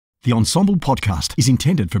The Ensombl podcast is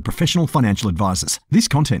intended for professional financial advisors. This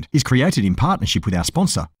content is created in partnership with our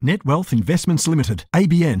sponsor, Net Wealth Investments Limited,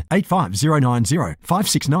 ABN 85090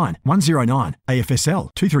 569 109,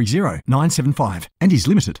 AFSL 230975, and is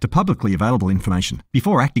limited to publicly available information.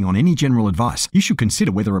 Before acting on any general advice, you should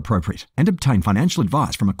consider whether appropriate and obtain financial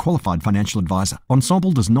advice from a qualified financial advisor.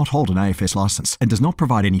 Ensombl does not hold an AFS license and does not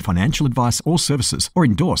provide any financial advice or services or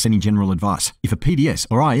endorse any general advice. If a PDS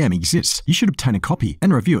or IM exists, you should obtain a copy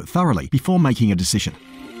and review it thoroughly before making a decision.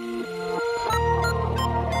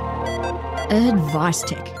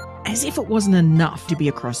 AdviceTech. As if it wasn't enough to be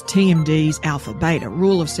across TMDs, alpha, beta,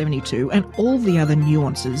 rule of 72, and all the other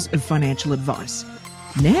nuances of financial advice.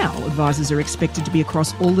 Now, advisors are expected to be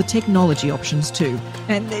across all the technology options too,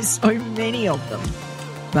 and there's so many of them.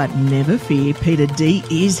 But never fear, Peita D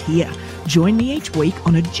is here. Join me each week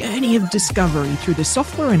on a journey of discovery through the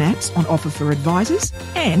software and apps on offer for advisors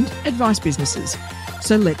and advice businesses.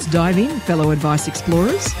 So let's dive in, fellow advice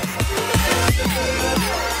explorers.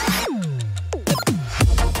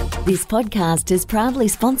 This podcast is proudly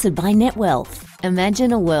sponsored by NetWealth.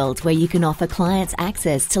 Imagine a world where you can offer clients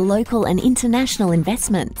access to local and international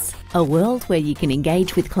investments. A world where you can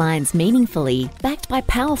engage with clients meaningfully, backed by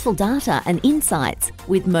powerful data and insights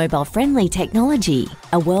with mobile-friendly technology.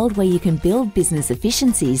 A world where you can build business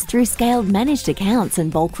efficiencies through scaled managed accounts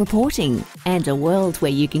and bulk reporting. And a world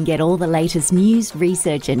where you can get all the latest news,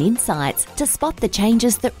 research and insights to spot the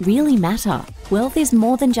changes that really matter. Wealth is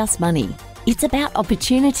more than just money. It's about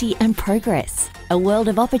opportunity and progress. A world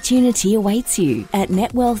of opportunity awaits you at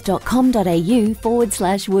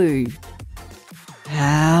netwealth.com.au/woo.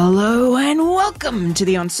 Hello and welcome to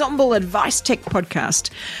the Ensombl AdviceTech podcast.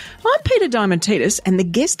 I'm Peita Diamantidis, and the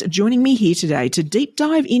guest joining me here today to deep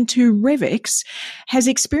dive into REVEX has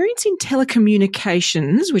experience in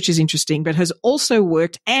telecommunications, which is interesting, but has also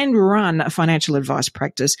worked and run a financial advice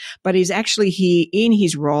practice, but is actually here in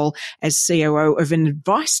his role as COO of an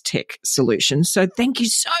AdviceTech solution. So thank you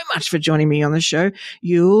so much for joining me on the show,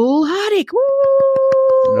 Yul Hardick.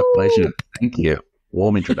 Woo! My pleasure. Thank you.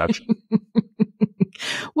 Warm introduction.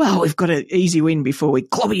 Well, we've got an easy win before we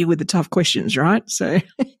clobber you with the tough questions, right? So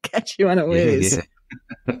catch you unawares.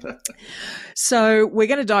 Yeah. So we're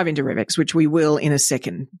going to dive into REVEX, which we will in a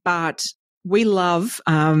second. But we love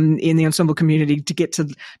in the Ensombl community to get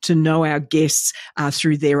to know our guests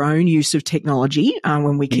through their own use of technology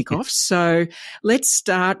when we kick off. So let's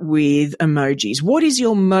start with emojis. What is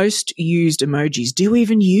your most used emojis? Do you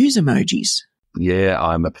even use emojis? Yeah,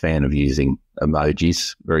 I'm a fan of using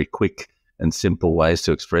emojis. Very quick and simple ways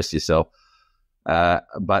to express yourself.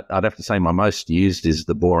 But I'd have to say my most used is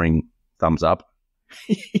the boring thumbs up,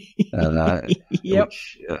 Yep.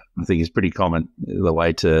 which I think is pretty common, the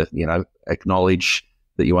way to, acknowledge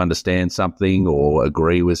that you understand something or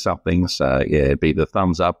agree with something. So, yeah, it'd be the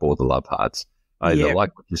thumbs up or the love hearts. I either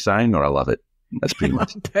like what you're saying or I love it. That's pretty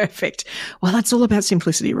much it. Perfect. Well, that's all about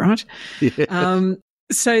simplicity, right? Yeah.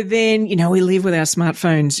 So then, we live with our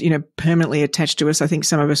smartphones, permanently attached to us. I think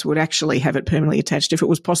some of us would actually have it permanently attached if it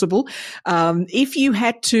was possible. If you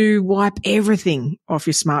had to wipe everything off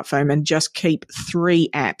your smartphone and just keep 3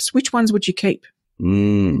 apps, which ones would you keep?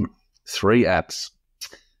 3 apps.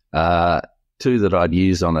 2 that I'd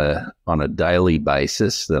use on a daily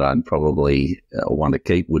basis that I'd probably want to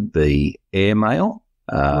keep would be Airmail.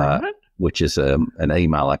 Right. Which is an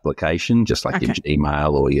email application, just like your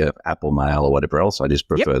Gmail or your Apple Mail or whatever else. I just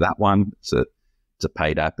prefer that one. It's a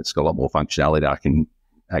paid app. It's got a lot more functionality. I can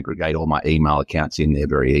aggregate all my email accounts in there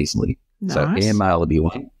very easily. Nice. So Airmail would be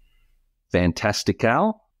one.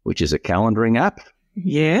 Fantastical, which is a calendaring app.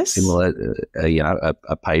 Yes. Similar,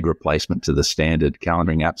 a paid replacement to the standard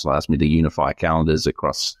calendaring apps. Allows me to unify calendars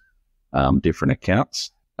across different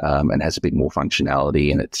accounts and has a bit more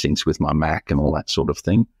functionality, and it syncs with my Mac and all that sort of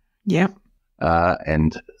thing. Yeah.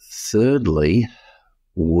 And thirdly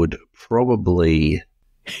would probably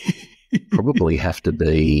have to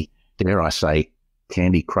be, dare I say,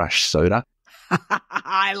 Candy Crush Soda.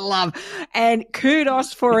 I love, and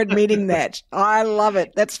kudos for admitting that. I love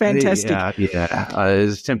it. That's fantastic. Yeah. I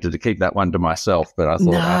was tempted to keep that one to myself, but I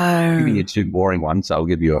thought I'm giving you 2 boring ones, so I'll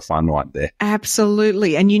give you a fun one there.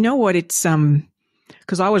 Absolutely. And you know what? It's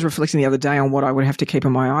because I was reflecting the other day on what I would have to keep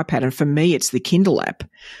on my iPad, and for me, it's the Kindle app.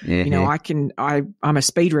 Mm-hmm. I'm a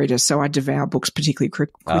speed reader, so I devour books particularly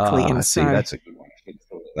quickly. And see, that's a good one. I should have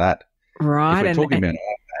thought of that. Right. If we're talking about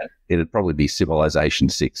iPad, it'd probably be Civilization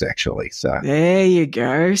 6, actually. So there you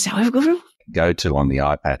go. So I've got to go to on the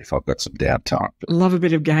iPad if I've got some downtime. Love a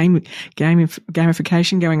bit of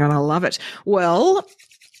gamification going on. I love it. Well,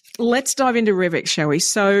 let's dive into REVEX, shall we?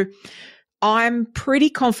 So I'm pretty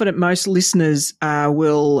confident most listeners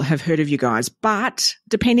will have heard of you guys, but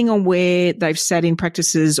depending on where they've sat in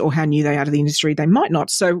practices or how new they are to the industry, they might not.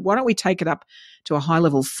 So why don't we take it up to a high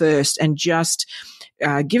level first and just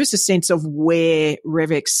give us a sense of where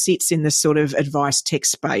REVEX sits in this sort of advice tech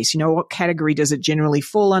space. You know, what category does it generally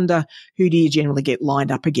fall under? Who do you generally get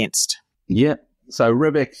lined up against? Yeah. So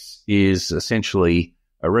REVEX is essentially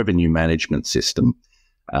a revenue management system,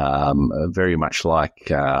 very much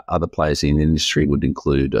like other players in the industry would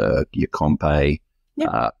include your Compay,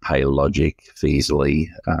 PayLogic, Feasly,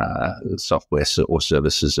 software or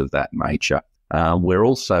services of that nature. We're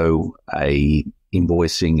also a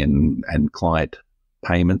invoicing and client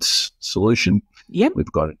payments solution. Yep.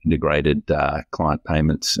 We've got an integrated client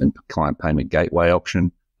payments and client payment gateway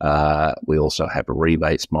option. We also have a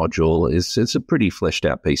rebates module. It's a pretty fleshed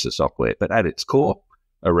out piece of software, but at its core,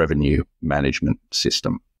 a revenue management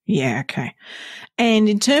system. Yeah, okay. And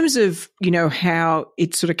in terms of, you know, how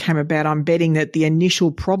it sort of came about, I'm betting that the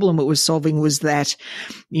initial problem it was solving was that,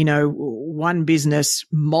 you know, one business,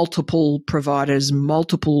 multiple providers,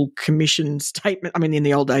 multiple commission statement. I mean, in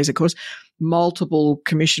the old days, of course, multiple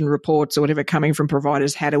commission reports or whatever coming from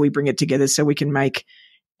providers. How do we bring it together so we can make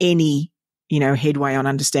any, you know, headway on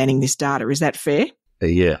understanding this data? Is that fair?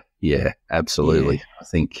 Yeah, absolutely. Yeah. I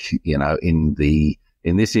think, you know,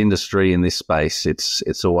 in this industry, in this space,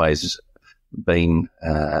 it's always been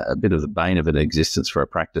a bit of the bane of an existence for a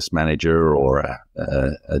practice manager or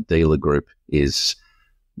a dealer group is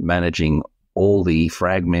managing all the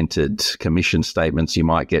fragmented commission statements you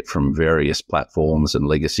might get from various platforms and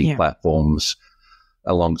legacy platforms,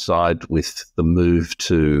 alongside with the move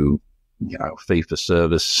to, you know,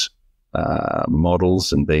 fee-for-service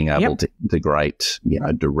models and being able to integrate, you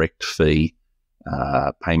know, direct fee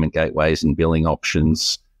payment gateways and billing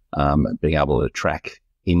options, being able to track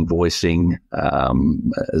invoicing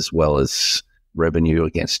as well as revenue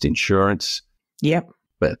against insurance. Yep.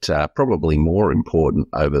 But probably more important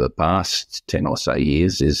over the past 10 or so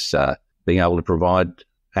years is being able to provide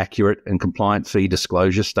accurate and compliant fee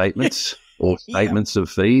disclosure statements or statements of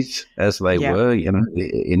fees as they were. You know,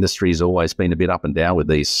 the industry's always been a bit up and down with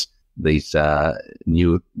these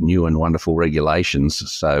new and wonderful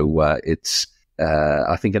regulations. So it's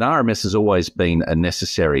I think an RMS has always been a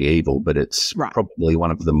necessary evil, but it's probably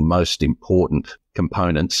one of the most important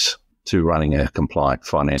components to running a compliant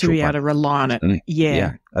financial to be able to rely on it.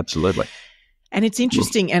 Yeah, absolutely. And it's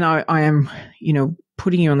interesting, and I am, you know,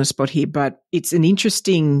 putting you on the spot here, but it's an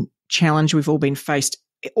interesting challenge we've all been faced,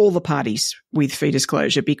 all the parties, with fee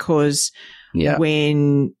disclosure, because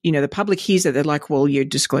when, you know, the public hears that, they're like, well, you're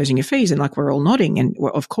disclosing your fees, and like we're all nodding, and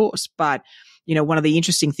well, of course. But, you know, one of the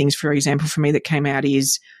interesting things, for example, for me that came out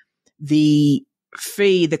is the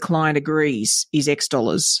fee the client agrees is X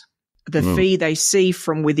dollars. The fee they see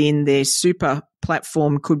from within their super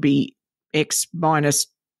platform could be X minus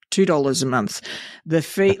 $2 a month. The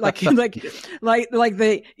fee, like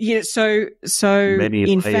the, you know, so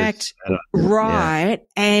many in fact, and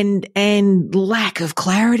lack of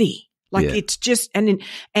clarity. Like it's just, and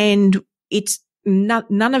it's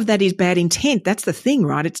none of that is bad intent. That's the thing,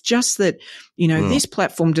 right? It's just that, you know, this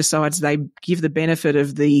platform decides they give the benefit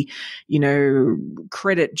of the, you know,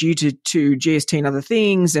 credit due to GST and other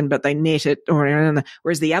things, but they net it,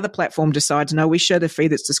 whereas the other platform decides, no, we show the fee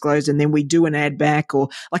that's disclosed and then we do an add back, or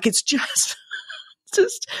like it's just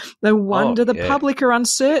no wonder the public are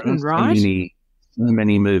uncertain, right? So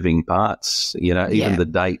many moving parts, you know, even the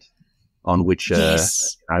date on which a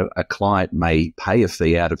client may pay a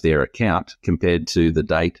fee out of their account compared to the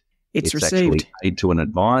date it's received. Actually paid to an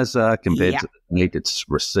advisor, compared to the date it's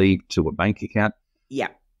received to a bank account. Yeah.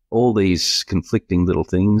 All these conflicting little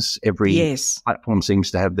things. Every platform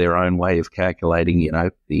seems to have their own way of calculating, you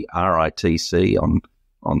know, the RITC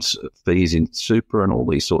on fees in super and all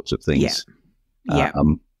these sorts of things.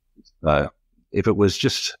 If it was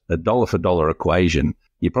just a dollar for dollar equation,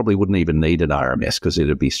 you probably wouldn't even need an RMS because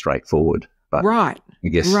it'd be straightforward. But I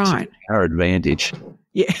guess to our advantage,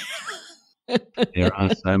 there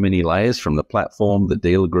are so many layers from the platform, the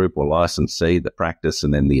dealer group or licensee, the practice,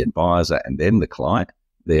 and then the advisor, and then the client.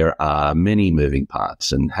 There are many moving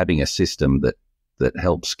parts, and having a system that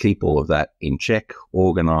helps keep all of that in check,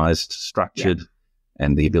 organized, structured,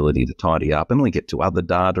 and the ability to tidy up and link it to other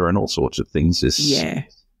data and all sorts of things is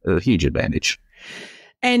a huge advantage.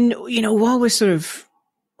 And, you know, while we're sort of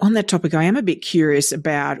on that topic, I am a bit curious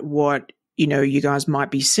about what, you know, you guys might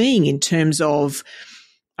be seeing in terms of,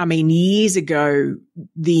 I mean, years ago,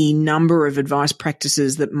 the number of advice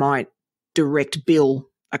practices that might direct bill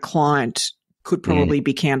a client could probably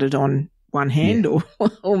be counted on one hand or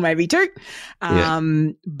maybe two.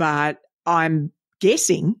 But I'm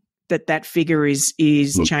guessing that figure is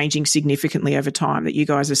changing significantly over time, that you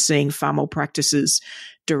guys are seeing far more practices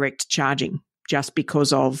direct charging just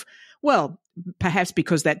because of, well, perhaps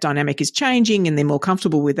because that dynamic is changing and they're more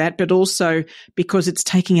comfortable with that, but also because it's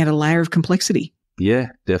taking out a layer of complexity. Yeah,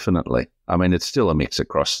 definitely. I mean, it's still a mix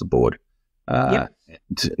across the board. Yep.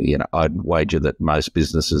 I'd wager that most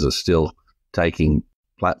businesses are still taking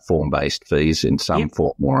platform-based fees in some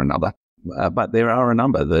form or another. But there are a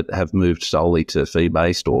number that have moved solely to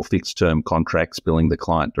fee-based or fixed-term contracts, billing the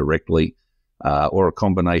client directly, or a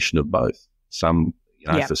combination of both. Some,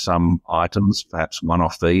 for some items, perhaps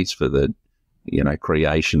one-off fees for the,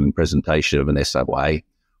 creation and presentation of an SOA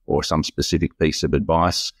or some specific piece of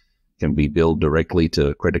advice can be billed directly to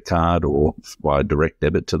a credit card or by direct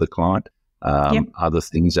debit to the client. Other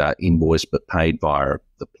things are invoiced but paid via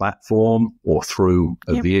the platform or through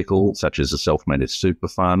a vehicle, such as a self-managed super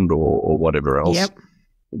fund or whatever else,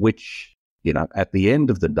 which, at the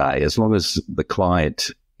end of the day, as long as the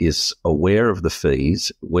client is aware of the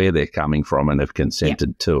fees, where they're coming from and have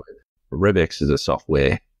consented to it, REVEX as a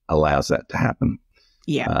software allows that to happen.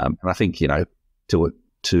 And I think,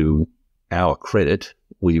 to our credit,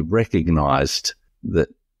 we recognised that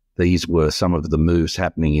these were some of the moves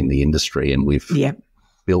happening in the industry, and we've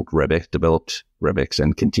developed REVEX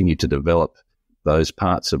and continue to develop those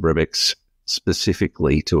parts of REVEX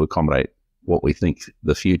specifically to accommodate what we think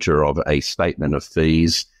the future of a statement of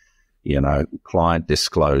fees, client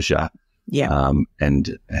disclosure, and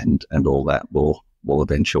all that will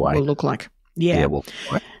eventuate. Will look like.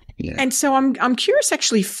 And so I'm curious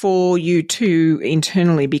actually for you too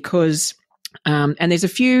internally, because and there's a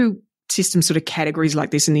few system sort of categories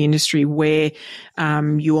like this in the industry where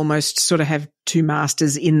you almost sort of have two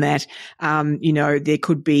masters in that, there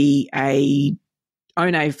could be a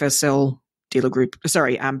own AFSL dealer group,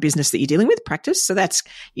 business that you're dealing with, practice. So that's,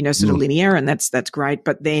 sort of linear, and that's great.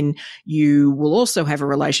 But then you will also have a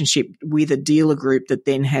relationship with a dealer group that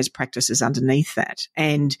then has practices underneath that.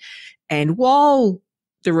 And while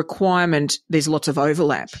the requirement, there's lots of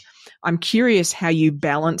overlap, I'm curious how you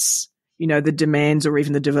balance the demands or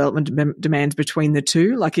even the development demands between the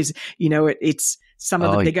two. Like it's some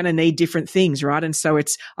of they're going to need different things, right? And so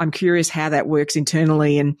I'm curious how that works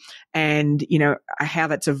internally and how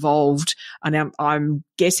that's evolved. And I'm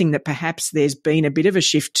guessing that perhaps there's been a bit of a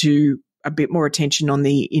shift to a bit more attention on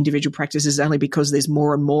the individual practices, only because there's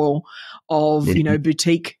more and more of,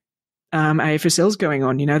 boutique AFSLs going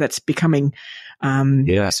on, that's becoming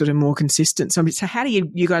sort of more consistent. So how do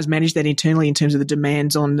you guys manage that internally in terms of the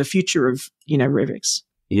demands on the future of, REVEX?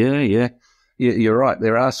 Yeah, you're right.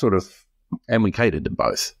 There are sort of, and we cater to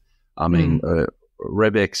both. I mean,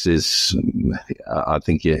 REVEX is, I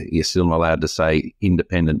think you're still not allowed to say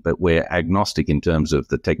independent, but we're agnostic in terms of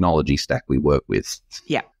the technology stack we work with.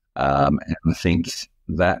 Yeah. And I think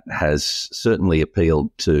that has certainly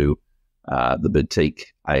appealed to the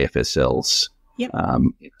boutique AFSLs in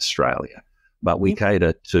Australia. But we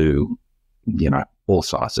cater to, all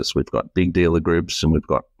sizes. We've got big dealer groups and we've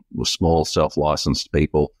got small self-licensed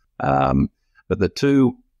people. But the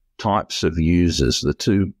two types of users, the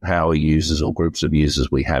two power users or groups of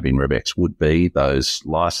users we have in REVEX would be those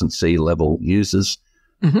licensee level users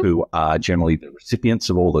who are generally the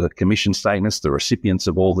recipients of all the commission statements, the recipients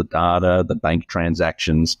of all the data, the bank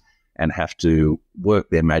transactions, and have to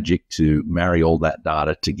work their magic to marry all that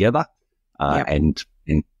data together and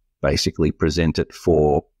basically present it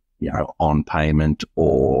for, on payment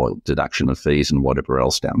or deduction of fees and whatever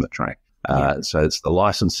else down the track. So it's the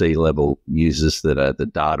licensee level users that are the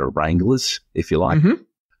data wranglers, if you like.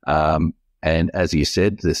 And as you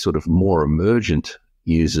said, there's sort of more emergent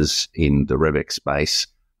users in the REVEX space,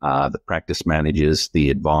 the practice managers,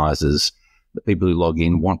 the advisors, the people who log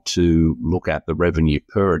in want to look at the revenue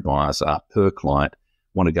per advisor, per client,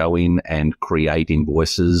 want to go in and create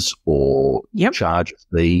invoices or charge a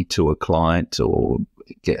fee to a client or,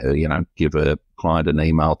 give a client an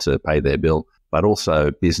email to pay their bill, but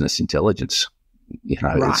also business intelligence.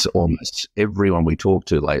 It's almost everyone we talk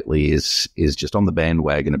to lately is just on the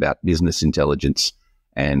bandwagon about business intelligence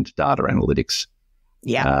and data analytics.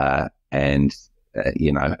 At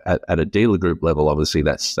a dealer group level, obviously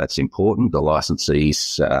that's important. The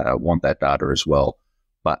licensees want that data as well,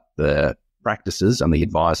 but the practices and the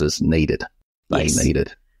advisors need it. They need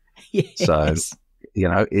it. So,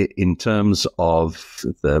 in terms of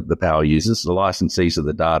the power users, the licensees are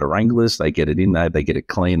the data wranglers. They get it in there, they get it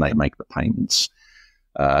clean, they make the payments.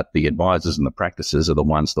 The advisors and the practices are the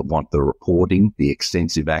ones that want the reporting, the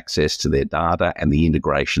extensive access to their data, and the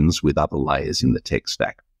integrations with other layers in the tech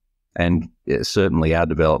stack. And certainly our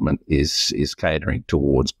development is catering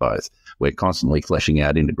towards both. We're constantly fleshing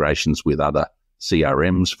out integrations with other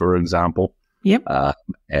CRMs, for example. Yep.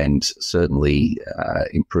 And certainly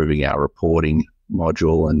improving our reporting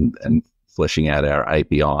module and fleshing out our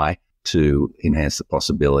API to enhance the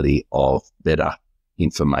possibility of better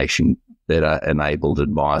information, better enabled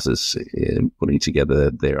advisors putting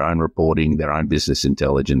together their own reporting, their own business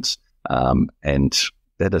intelligence, and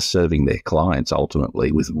better serving their clients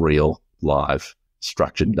ultimately with real, live,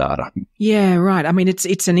 structured data. Yeah, right. I mean,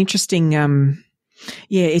 it's an interesting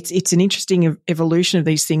it's an interesting evolution of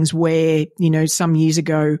these things where, some years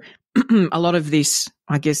ago, a lot of this,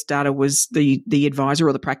 I guess, data was the advisor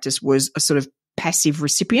or the practice was a sort of passive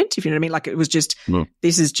recipient, if you know what I mean. Like it was just,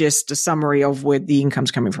 this is just a summary of where the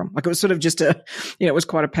income's coming from. Like it was sort of just it was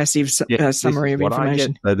quite a passive summary of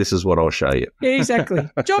information. This is what I'll show you. Yeah, exactly.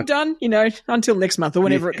 Job done, until next month or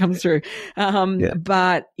whenever it comes through.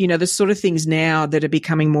 But, the sort of things now that are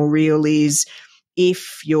becoming more real is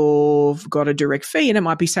if you've got a direct fee, and it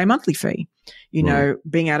might be, say, monthly fee,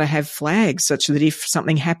 being able to have flags such that if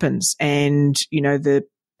something happens and, the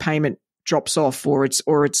payment drops off or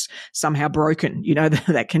it's somehow broken,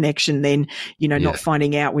 that connection, then, not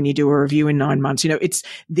finding out when you do a review in 9 months, it's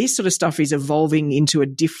this sort of stuff is evolving into a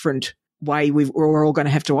different way we're all going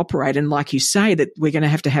to have to operate. And like you say, that we're going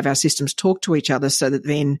to have our systems talk to each other so that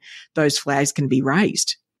then those flags can be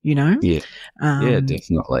raised, Yeah.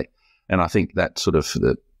 Definitely. And I think that sort of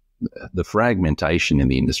the fragmentation in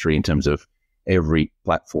the industry in terms of every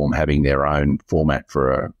platform having their own format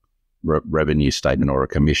for a revenue statement or a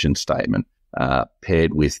commission statement,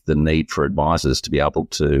 paired with the need for advisors to be able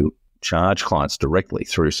to charge clients directly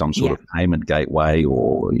through some sort of payment gateway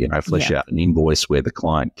or, flesh out an invoice where the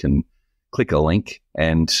client can click a link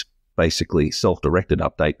and basically self-directed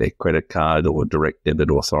update their credit card or direct debit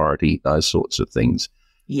authority, those sorts of things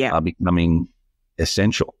are becoming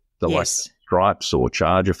essential. Like Stripes or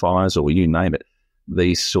Chargefies or you name it,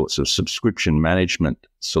 these sorts of subscription management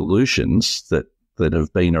solutions that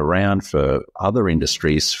have been around for other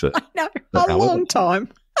industries for a long time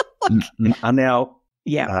are now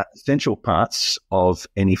essential parts of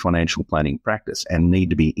any financial planning practice and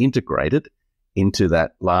need to be integrated into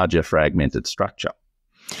that larger fragmented structure.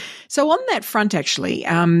 So on that front, actually,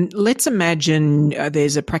 let's imagine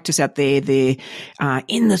there's a practice out there. They're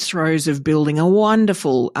in the throes of building a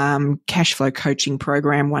wonderful cash flow coaching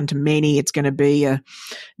program, one-to-many. It's going to be a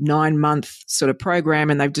 9-month sort of program,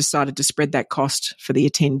 and they've decided to spread that cost for the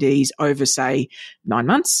attendees over, say, 9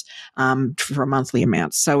 months for a monthly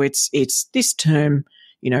amount. So it's this term,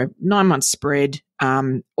 9 months spread,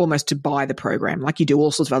 almost to buy the program. Like you do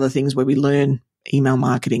all sorts of other things where we learn email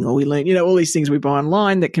marketing or we learn, all these things we buy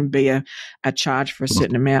online that can be a charge for a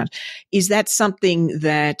certain amount. Is that something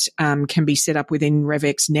that can be set up within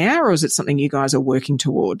REVEX now, or is it something you guys are working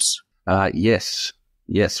towards? Yes,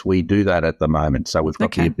 we do that at the moment. So we've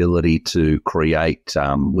got the ability to create,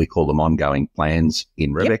 we call them ongoing plans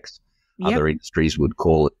in REVEX. Other industries would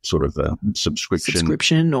call it sort of a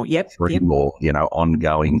subscription or or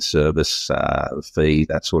ongoing service fee,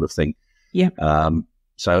 that sort of thing.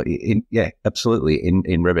 So, absolutely. In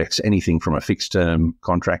REVEX, anything from a fixed-term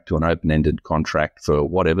contract to an open-ended contract for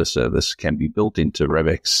whatever service can be built into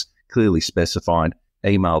REVEX, clearly specified.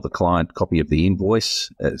 Email the client copy of the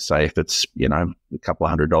invoice. Say if it's, a couple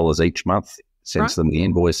of $100 each month, sends them the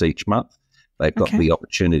invoice each month. They've got the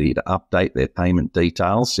opportunity to update their payment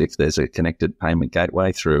details if there's a connected payment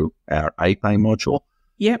gateway through our APay module.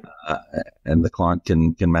 And the client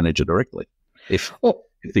can manage it directly. If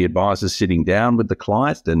the advisor's sitting down with the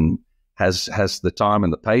client and has the time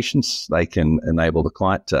and the patience, they can enable the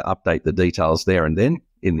client to update the details there and then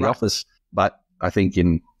in the office. But I think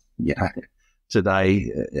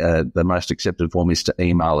today, the most accepted form is to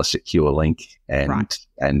email a secure link and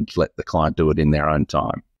let the client do it in their own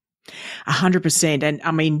time. 100%. And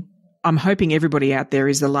I mean, I'm hoping everybody out there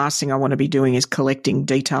is the last thing I want to be doing is collecting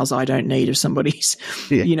details I don't need of somebody's,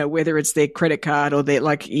 whether it's their credit card or their,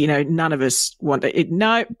 none of us want it.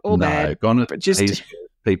 No, bad. But just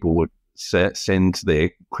people would send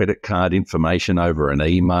their credit card information over an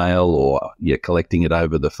email or you're collecting it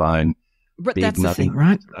over the phone. But that's the thing,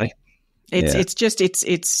 right?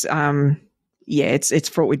 It's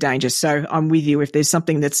fraught with danger. So I'm with you. If there's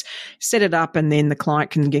something that's set it up and then the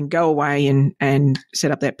client can go away and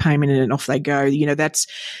set up that payment and off they go,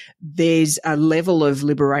 there's a level of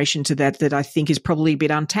liberation to that I think is probably a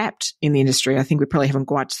bit untapped in the industry. I think we probably haven't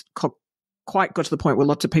quite got to the point where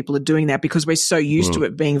lots of people are doing that because we're so used to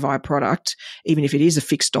it being via product, even if it is a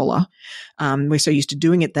fixed dollar. We're so used to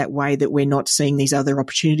doing it that way that we're not seeing these other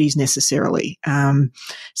opportunities necessarily. I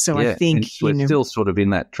think we're still sort of in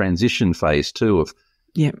that transition phase too of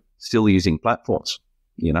still using platforms.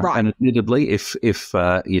 Right. And admittedly, if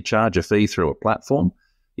you charge a fee through a platform,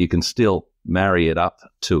 you can still marry it up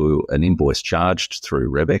to an invoice charged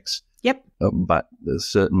through REVEX. Yep. But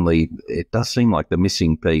certainly it does seem like the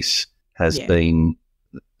missing piece has been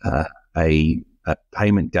a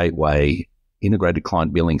payment gateway integrated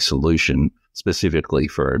client billing solution specifically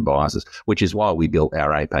for advisors, which is why we built our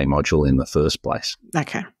APay module in the first place.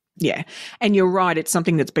 Okay. Yeah. And you're right. It's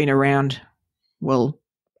something that's been around,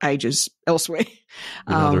 ages elsewhere.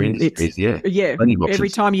 In other industries, Yeah. Every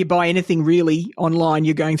time you buy anything really online,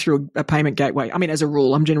 you're going through a payment gateway. I mean, as a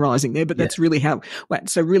rule, I'm generalizing there, but that's really how.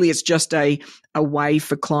 So really, it's just a way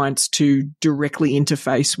for clients to directly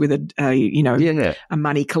interface with a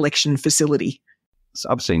money collection facility. So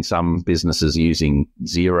I've seen some businesses using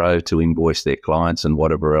Xero to invoice their clients and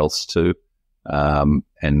whatever else too, and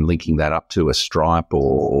linking that up to a Stripe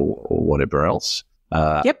or whatever else.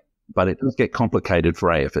 But it does get complicated for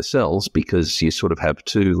AFSLs because you sort of have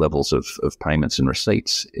two levels of payments and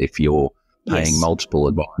receipts if you're paying multiple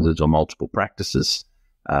advisors or multiple practices,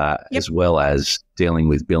 as well as dealing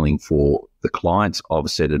with billing for the clients of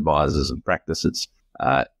said advisors and practices.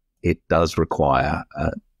 It does require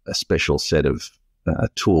a special set of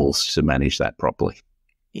tools to manage that properly.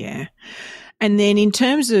 Yeah. And then in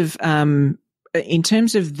terms of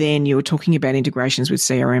then you were talking about integrations with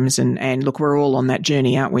CRMs and look, we're all on that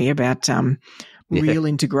journey, aren't we, about real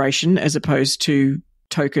integration as opposed to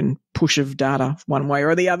token push of data one way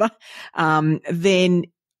or the other. Then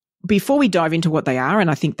before we dive into what they are,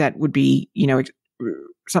 and I think that would be,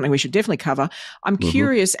 something we should definitely cover, I'm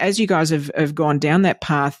curious, as you guys have gone down that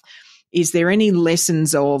path, is there any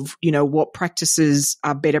lessons of, what practices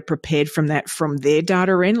are better prepared from their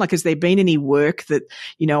data end? Like, has there been any work that,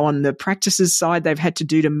 on the practices side they've had to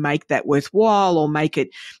do to make that worthwhile or make it,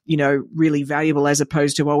 really valuable as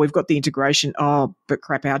opposed to, we've got the integration. Oh, but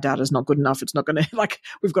crap, our data's not good enough. It's not going to,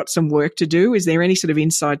 we've got some work to do. Is there any sort of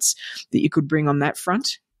insights that you could bring on that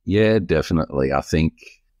front? Yeah, definitely. I think,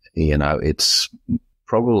 it's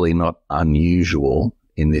probably not unusual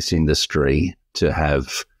in this industry to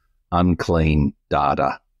have unclean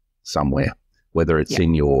data somewhere, whether it's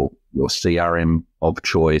in your CRM of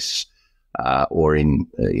choice or in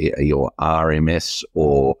your RMS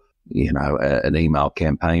or an email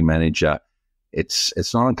campaign manager.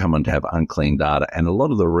 It's not uncommon to have unclean data, and a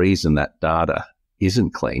lot of the reason that data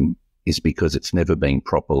isn't clean is because it's never been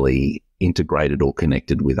properly integrated or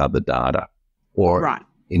connected with other data, or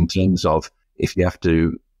in terms of if you have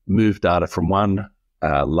to move data from one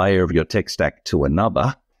layer of your tech stack to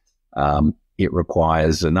another. It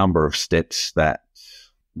requires a number of steps that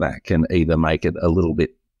can either make it a little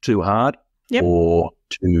bit too hard or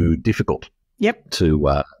too difficult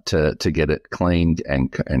to get it cleaned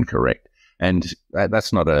and correct. And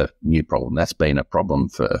that's not a new problem. That's been a problem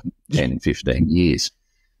for 10, 15 years.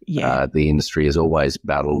 The industry has always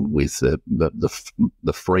battled with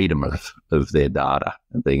the freedom of their data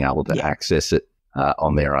and being able to access it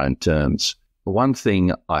on their own terms. One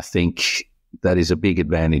thing I think that is a big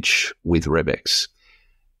advantage with REVEX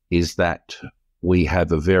is that we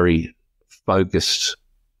have a very focused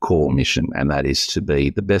core mission, and that is to be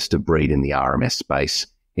the best of breed in the RMS space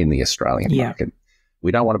in the Australian market.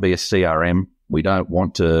 We don't want to be a CRM. We don't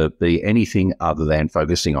want to be anything other than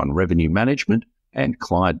focusing on revenue management and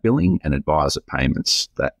client billing and advisor payments.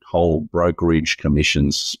 That whole brokerage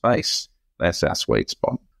commissions space, that's our sweet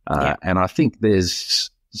spot. And I think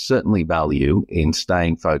there's certainly value in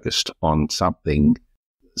staying focused on something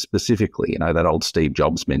specifically, that old Steve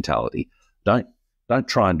Jobs mentality. Don't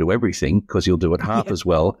try and do everything because you'll do it half as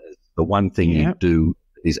well as the one thing you do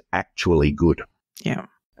is actually good. Yeah.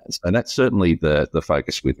 And that's certainly the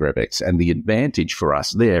focus with REVEX. And the advantage for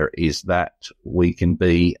us there is that we can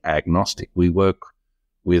be agnostic. We work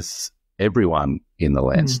with everyone in the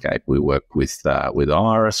landscape. We work with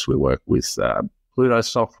Iris, we work with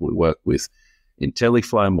Plutosoft, we work with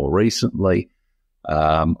IntelliFlow more recently.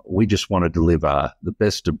 We just want to deliver the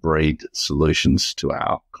best of breed solutions to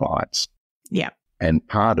our clients. Yeah. And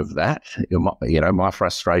part of that, my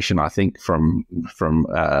frustration, I think, from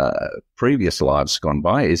previous lives gone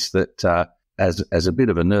by is that as a bit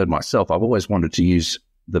of a nerd myself, I've always wanted to use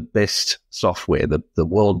the best software, the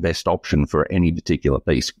world best option for any particular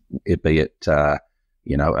piece, be it a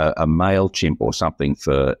MailChimp or something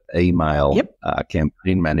for email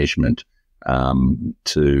campaign management,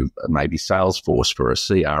 to maybe Salesforce for a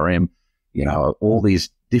CRM, all these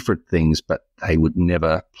different things, but they would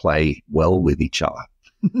never play well with each other.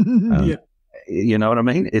 You know what I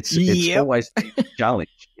mean? It's always a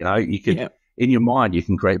challenge. You can in your mind you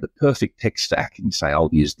can create the perfect tech stack and say, I'll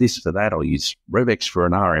use this for that, I'll use REVEX for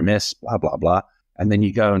an RMS, blah blah blah, and then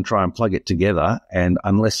you go and try and plug it together. And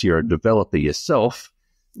unless you're a developer yourself,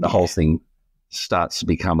 the whole thing starts to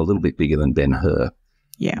become a little bit bigger than Ben-Hur.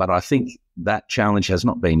 Yeah. But I think that challenge has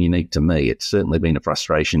not been unique to me. It's certainly been a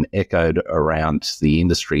frustration echoed around the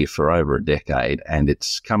industry for over a decade, and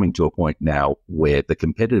it's coming to a point now where the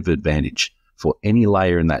competitive advantage for any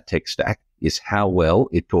layer in that tech stack is how well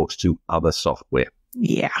it talks to other software.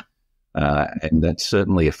 Yeah. And that's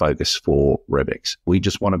certainly a focus for REVEX. We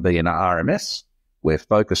just want to be an RMS. We're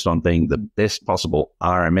focused on being the best possible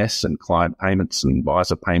RMS and client payments and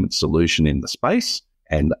advisor payment solution in the space.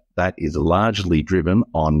 And that is largely driven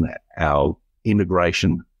on our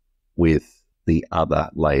integration with the other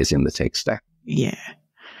layers in the tech stack. Yeah.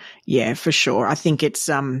 Yeah, for sure. I think it's,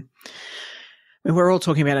 we're all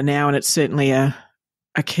talking about it now, and it's certainly a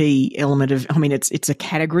key element of, I mean, it's a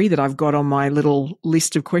category that I've got on my little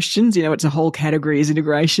list of questions. You know, it's a whole category is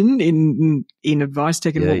integration in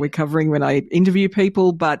AdviceTech and what we're covering when I interview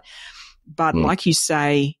people. But like you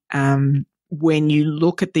say, when you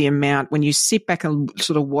look at the amount, when you sit back and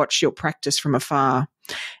sort of watch your practice from afar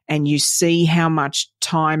and you see how much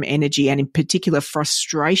time, energy, and in particular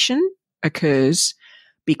frustration occurs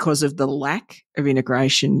because of the lack of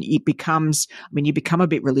integration, it becomes, I mean, you become a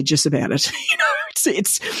bit religious about it. You know,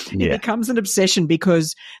 it becomes an obsession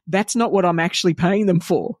because that's not what I'm actually paying them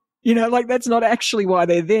for. You know, like that's not actually why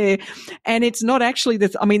they're there. And it's not actually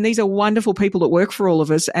that, I mean, these are wonderful people that work for all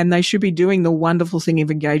of us, and they should be doing the wonderful thing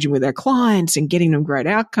of engaging with our clients and getting them great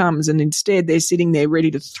outcomes. And instead they're sitting there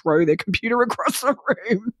ready to throw their computer across the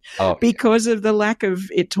room because of the lack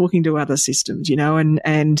of it talking to other systems, you know,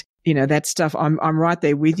 and, you know, that stuff. I'm right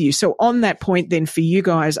there with you. So on that point then for you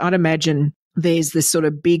guys, I'd imagine there's this sort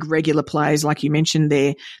of big regular players, like you mentioned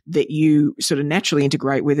there, that you sort of naturally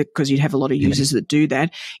integrate with it because you'd have a lot of users that do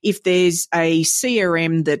that. If there's a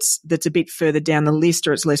CRM that's a bit further down the list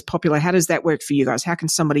or it's less popular, how does that work for you guys? How can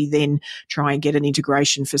somebody then try and get an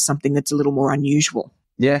integration for something that's a little more unusual?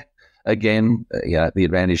 Yeah. Again, the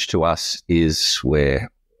advantage to us is we're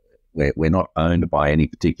not owned by any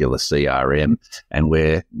particular CRM, and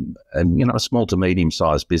we're a small to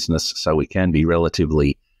medium-sized business, so we can be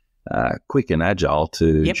relatively quick and agile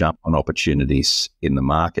to jump on opportunities in the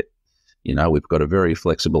market. You know, we've got a very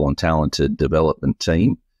flexible and talented development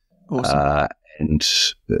team. Awesome.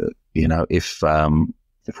 If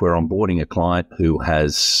we're onboarding a client who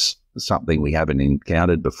has something we haven't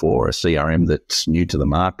encountered before, a CRM that's new to the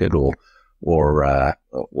market, or a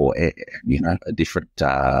different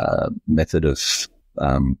method of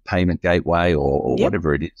payment gateway or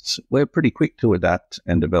whatever it is, we're pretty quick to adapt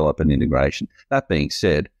and develop an integration. That being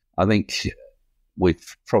said, I think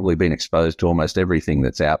we've probably been exposed to almost everything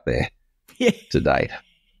that's out there to date.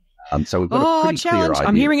 So we've got a pretty challenge. clear idea.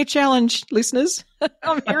 I'm hearing a challenge, listeners.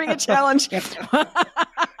 I'm hearing a challenge.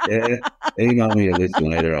 Email me a list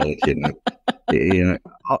later. I'll let you know. You know,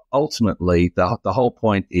 ultimately, the whole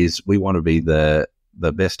point is we want to be the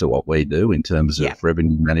best at what we do in terms of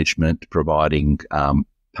revenue management, providing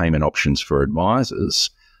payment options for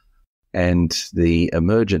advisors, and the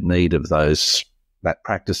emergent need of that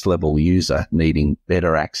practice level user needing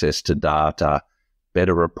better access to data,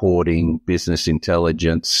 better reporting, business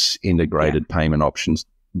intelligence, integrated payment options.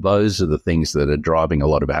 Those are the things that are driving a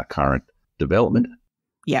lot of our current development.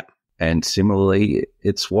 Yep. And similarly,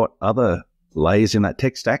 it's what other layers in that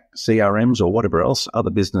tech stack, CRMs or whatever else,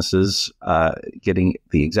 other businesses are getting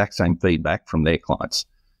the exact same feedback from their clients.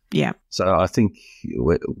 Yeah. So I think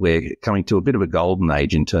we're coming to a bit of a golden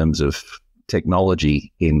age in terms of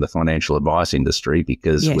technology in the financial advice industry,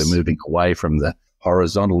 because we're moving away from the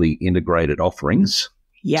horizontally integrated offerings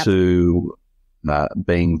to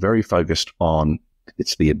being very focused on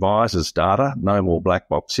it's the advisor's data, no more black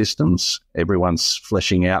box systems. Everyone's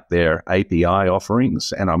fleshing out their API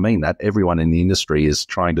offerings. And I mean that everyone in the industry is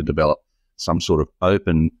trying to develop some sort of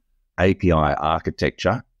open API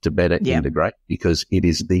architecture to better integrate, because it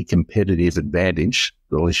is the competitive advantage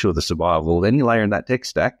that will ensure the survival of any layer in that tech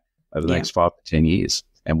stack over the next 5 to 10 years.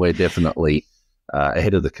 And we're definitely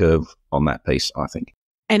ahead of the curve on that piece, I think.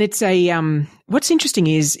 And it's what's interesting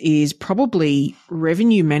is probably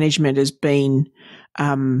revenue management has been,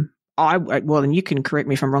 and you can correct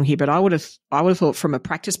me if I'm wrong here, but I would have thought from a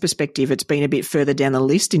practice perspective, it's been a bit further down the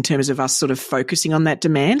list in terms of us sort of focusing on that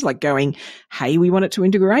demand, like going, hey, we want it to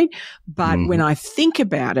integrate. But when I think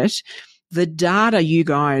about it, the data you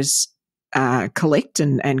guys collect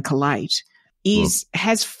and collate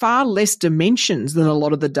has far less dimensions than a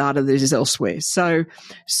lot of the data that is elsewhere. So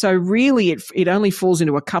really it only falls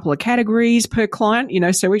into a couple of categories per client, you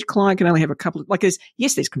know, so each client can only have a couple of, like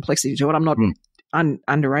there's complexity to it. I'm not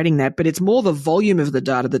underrating that, but it's more the volume of the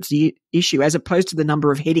data that's the issue as opposed to the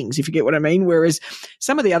number of headings, if you get what I mean. Whereas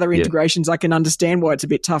some of the other integrations, I can understand why it's a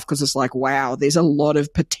bit tough because it's like, wow, there's a lot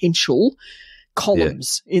of potential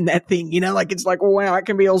columns in that thing, like it's like, wow, it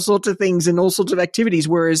can be all sorts of things and all sorts of activities.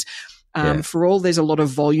 Whereas for all, there's a lot of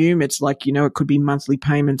volume. It's like, it could be monthly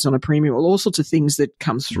payments on a premium, all sorts of things that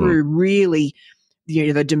come through. Really,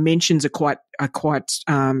 the dimensions are quite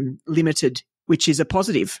limited, which is a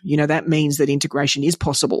positive. That means that integration is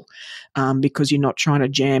possible because you're not trying to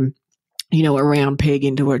jam, a round peg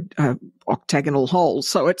into a octagonal hole.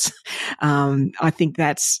 So it's, I think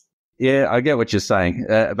that's. Yeah, I get what you're saying.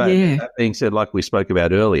 But that being said, like we spoke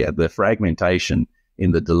about earlier, the fragmentation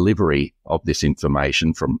in the delivery of this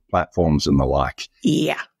information from platforms and the like.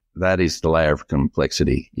 Yeah. That is the layer of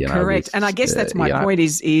complexity. Correct. And I guess that's my point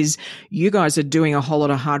is you guys are doing a whole lot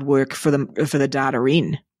of hard work for the data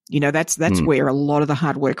in. That's where a lot of the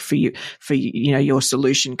hard work for your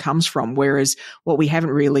solution comes from. Whereas what we haven't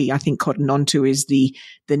really, I think, cottoned onto is the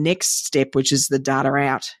next step, which is the data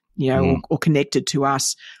out, or connected to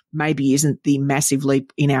us, maybe isn't the massive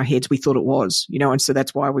leap in our heads we thought it was, and so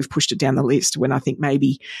that's why we've pushed it down the list when I think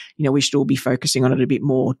maybe, we should all be focusing on it a bit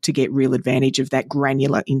more to get real advantage of that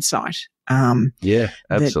granular insight.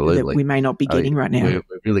 Absolutely. That we may not be getting right now.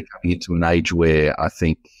 We're really coming into an age where I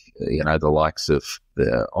think, the likes of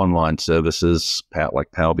the online services,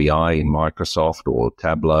 like Power BI in Microsoft or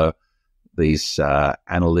Tableau, these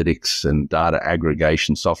analytics and data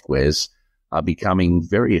aggregation softwares are becoming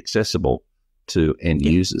very accessible to end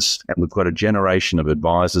users. And we've got a generation of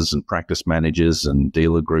advisors and practice managers and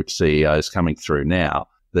dealer group CEOs coming through now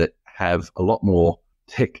that have a lot more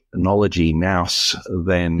technology nous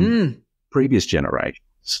than previous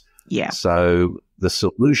generations. Yeah. So the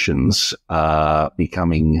solutions are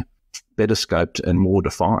becoming better scoped and more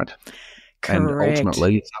defined. Correct. And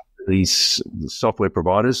ultimately, it's up to these software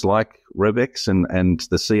providers like REVEX and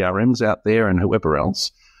the CRMs out there and whoever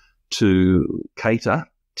else to cater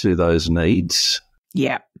to those needs.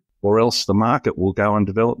 Yeah. Or else the market will go and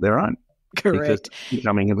develop their own. Correct. Because it's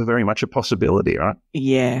becoming very much a possibility, right?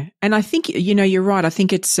 Yeah. And I think, you're right. I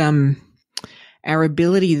think it's our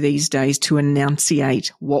ability these days to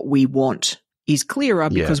enunciate what we want is clearer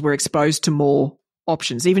because we're exposed to more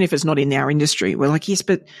options, even if it's not in our industry. We're like, yes,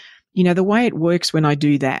 but, the way it works when I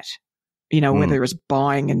do that, whether it's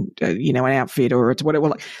buying and, an outfit or it's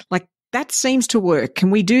whatever, like that seems to work.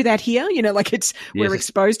 Can we do that here? We're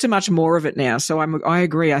exposed to much more of it now. So I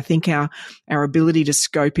agree. I think our ability to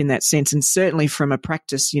scope in that sense, and certainly from a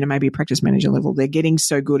practice, maybe a practice manager level, they're getting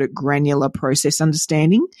so good at granular process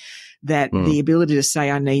understanding that the ability to say,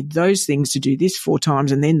 I need those things to do this 4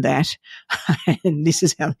 times and then that, and this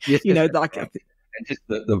is how, And just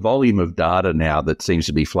the volume of data now that seems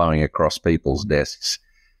to be flowing across people's desks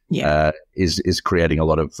is creating a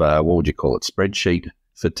lot of, what would you call it, spreadsheet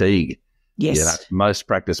fatigue. Yes. Most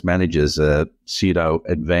practice managers are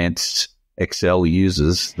pseudo-advanced Excel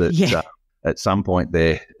users that at some point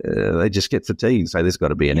they just get fatigued. So there's got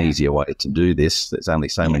to be an easier way to do this. There's only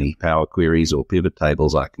so many power queries or pivot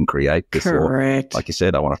tables I can create before. Correct. Like you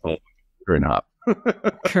said, I want to turn up.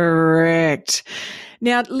 Correct.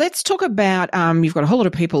 Now, let's talk about, you've got a whole lot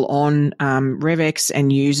of people on REVEX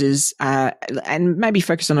and users and maybe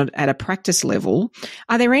focus on it at a practice level.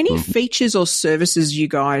 Are there any features or services you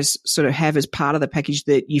guys sort of have as part of the package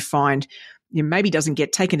that you find maybe doesn't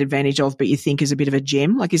get taken advantage of, but you think is a bit of a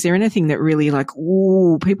gem? Like, is there anything that really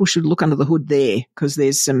people should look under the hood there because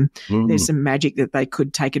there's some magic that they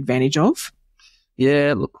could take advantage of?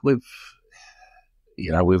 Yeah, look, we've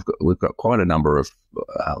got quite a number of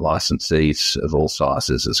licensees of all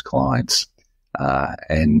sizes as clients,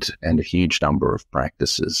 and a huge number of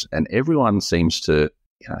practices, and everyone seems to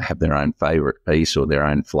have their own favourite piece or their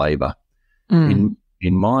own flavour.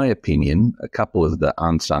 In my opinion, a couple of the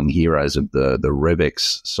unsung heroes of the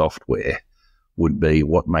REVEX software would be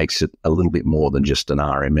what makes it a little bit more than just an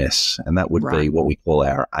RMS, and that would be what we call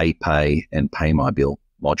our APay and Pay My Bill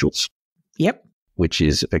modules. Yep. Which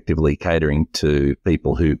is effectively catering to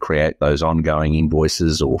people who create those ongoing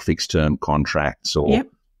invoices or fixed-term contracts or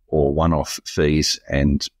one-off fees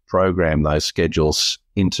and program those schedules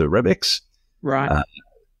into REVEX. Right.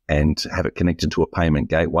 And have it connected to a payment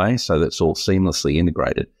gateway so that it's all seamlessly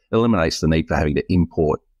integrated. It eliminates the need for having to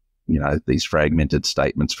import, these fragmented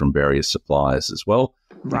statements from various suppliers as well,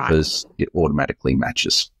 because it automatically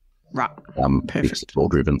matches. Right. Perfect. It's all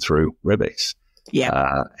driven through REVEX.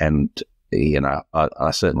 Yeah.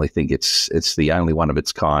 I certainly think it's the only one of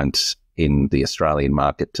its kind in the Australian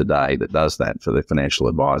market today that does that for the financial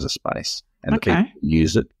advisor space. And the people who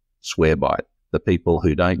use it swear by it. The people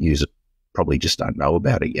who don't use it probably just don't know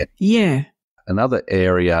about it yet. Yeah. Another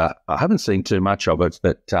area, I haven't seen too much of it,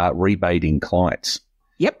 but rebating clients.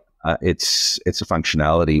 Yep. It's a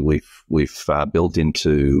functionality we've built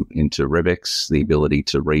into REVEX, the ability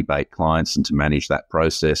to rebate clients and to manage that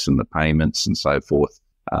process and the payments and so forth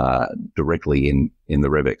directly in the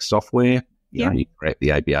REVEX software. You know, you create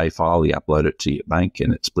the ABA file, you upload it to your bank,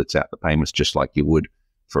 and it splits out the payments just like you would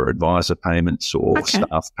for advisor payments or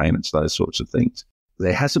staff payments, those sorts of things.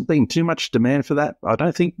 There hasn't been too much demand for that. I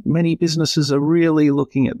don't think many businesses are really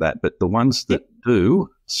looking at that, but the ones that do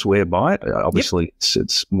swear by it, obviously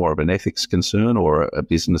it's more of an ethics concern or a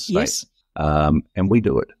business state, and we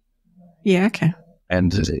do it. Yeah, okay.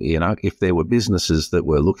 And, you know, if there were businesses that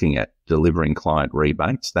were looking at delivering client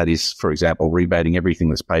rebates, that is, for example, rebating everything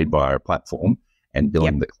that's paid by our platform and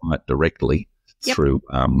billing the client directly through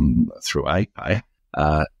APay,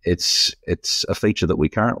 it's a feature that we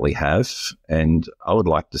currently have, and I would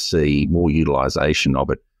like to see more utilization of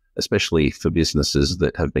it, especially for businesses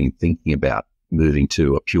that have been thinking about moving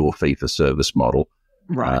to a pure fee-for-service model.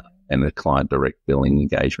 Right. And the client direct billing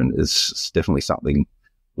engagement is definitely something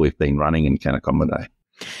we've been running and can accommodate.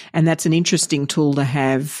 And that's an interesting tool to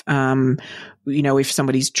have, you know, if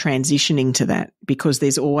somebody's transitioning to that, because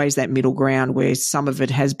there's always that middle ground where some of it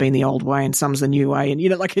has been the old way and some's the new way. And, you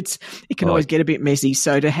know, like it can always get a bit messy.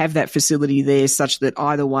 So to have that facility there such that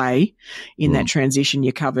either way in that transition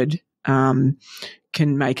you're covered,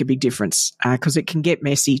 can make a big difference, because it can get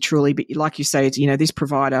messy truly. But like you say, it's, you know, this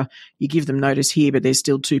provider, you give them notice here, but there's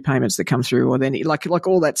still 2 payments that come through, or then like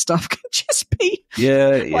all that stuff can just be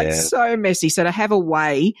so messy. So to have a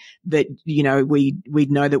way that, you know, we'd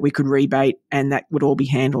know that we could rebate and that would all be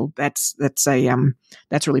handled, that's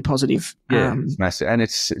really positive. Yeah, it's massive, and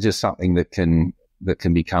it's just something that can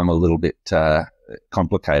become a little bit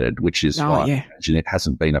complicated, which is why I imagine it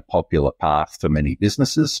hasn't been a popular path for many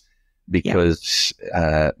businesses. Because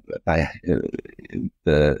the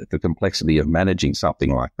complexity of managing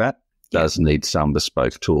something like that does need some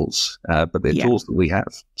bespoke tools, but they're tools that we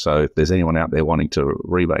have. So if there's anyone out there wanting to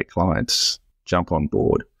rebate clients, jump on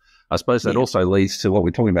board. I suppose that also leads to what we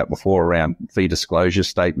were talking about before around fee disclosure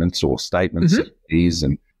statements or statements of fees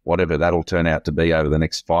and whatever that'll turn out to be over the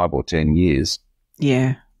next 5 or 10 years.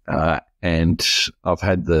 Yeah. And I've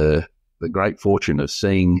had the great fortune of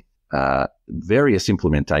seeing various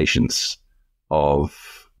implementations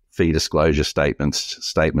of fee disclosure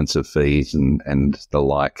statements of fees and the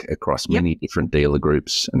like across many different dealer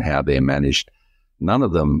groups and how they're managed. None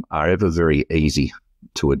of them are ever very easy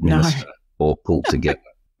to administer or pull together.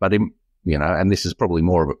 But, you know, and this is probably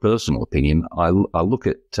more of a personal opinion, I look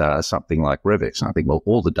at something like REVEX and I think, well,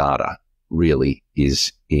 all the data really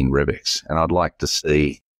is in REVEX. And I'd like to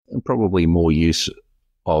see probably more use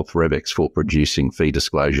of REVEX for producing fee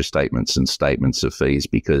disclosure statements and statements of fees,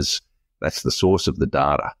 because that's the source of the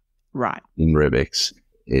data in REVEX.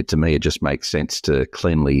 To me, it just makes sense to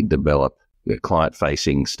cleanly develop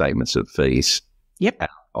client-facing statements of fees out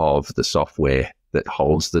of the software that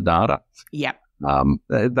holds the data.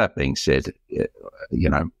 That being said, you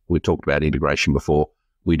know, we talked about integration before.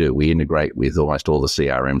 We integrate with almost all the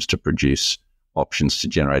CRMs to produce options to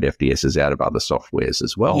generate FDSs out of other softwares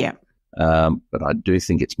as well. But I do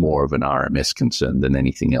think it's more of an RMS concern than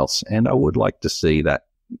anything else, and I would like to see that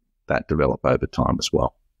develop over time as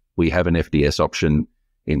well. We have an FDS option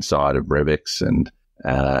inside of REVEX, and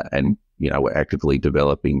you know, we're actively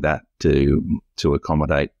developing that to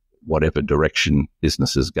accommodate whatever direction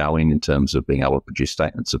businesses go in terms of being able to produce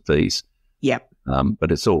statements of fees.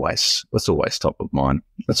 But it's always top of mind.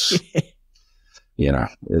 That's you know,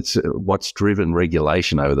 it's what's driven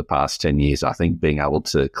regulation over the past 10 years. I think being able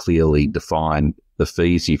to clearly define the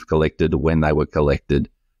fees you've collected, when they were collected,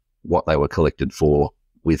 what they were collected for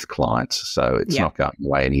with clients. So it's not going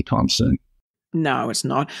away anytime soon. No, it's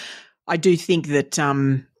not. I do think that,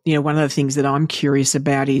 you know, one of the things that I'm curious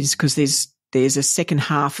about is because there's a second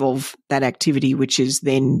half of that activity, which is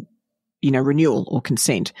then, you know, renewal or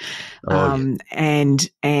consent.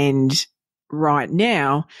 And right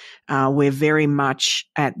now, we're very much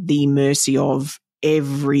at the mercy of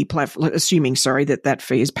every platform, assuming, that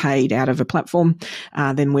fee is paid out of a platform,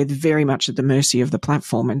 then we're very much at the mercy of the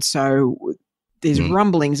platform. And so there's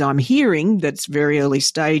rumblings I'm hearing that's very early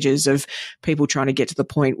stages of people trying to get to the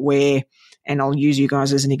point where, and I'll use you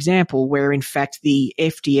guys as an example, where in fact the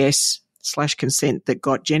FDS/consent that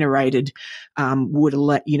got generated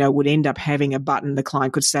would end up having a button the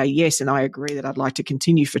client could say yes, and I agree that I'd like to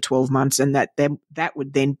continue for 12 months, and that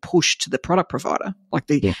would then push to the product provider. Like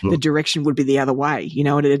the direction would be the other way, you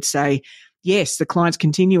know, and it'd say, yes, the client's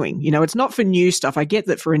continuing. You know, it's not for new stuff. I get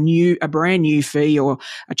that for a brand new fee or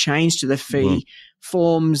a change to the fee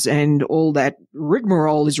forms and all that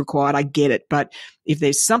rigmarole is required, I get it. But if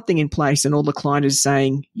there's something in place and all the client is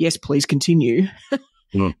saying, yes, please continue,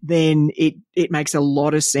 then it makes a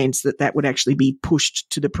lot of sense that would actually be pushed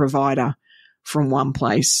to the provider from one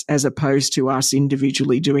place, as opposed to us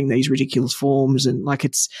individually doing these ridiculous forms. And like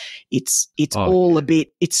it's all a bit,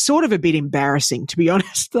 it's sort of a bit embarrassing, to be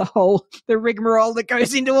honest, the rigmarole that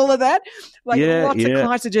goes into all of that. Like lots of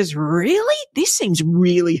clients are just, really? This seems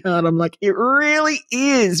really hard. I'm like, it really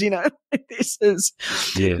is, this is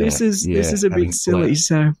a bit silly.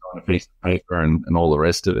 So on a piece of paper and all the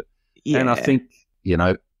rest of it. Yeah. And I think,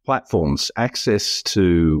 platforms, access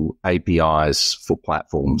to APIs for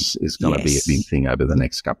platforms is going to be a big thing over the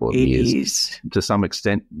next couple of years. Is. To some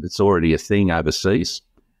extent, it's already a thing overseas.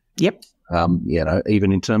 Yep.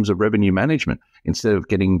 Even in terms of revenue management, instead of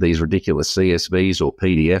getting these ridiculous CSVs or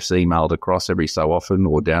PDFs emailed across every so often,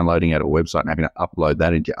 or downloading at a website and having to upload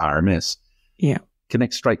that into RMS,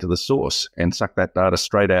 connect straight to the source and suck that data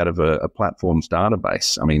straight out of a platform's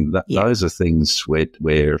database. I mean, those are things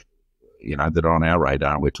where that are on our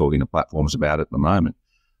radar, and we're talking to platforms about it at the moment.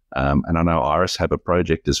 And I know Iris have a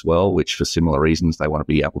project as well, which for similar reasons, they want to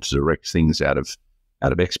be able to direct things out of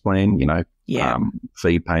Xplan,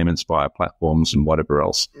 feed payments via platforms and whatever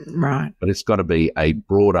else. Right. But it's got to be a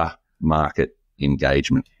broader market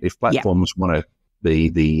engagement. If platforms want to be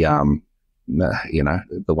the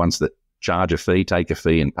ones that charge a fee, take a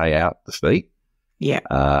fee and pay out the fee,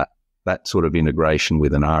 that sort of integration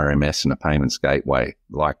with an RMS and a payments gateway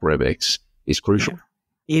like REVEX is crucial.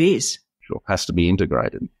 Yeah, it is. Sure, has to be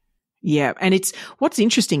integrated. Yeah, and what's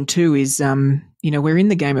interesting too is, we're in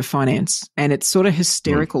the game of finance, and it's sort of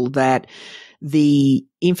hysterical that the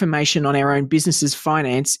information on our own business's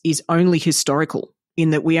finance is only historical, in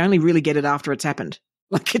that we only really get it after it's happened.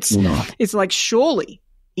 Like it's like, surely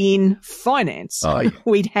in finance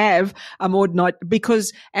we'd have a more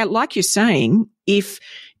because like you're saying, if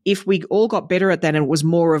we all got better at that and it was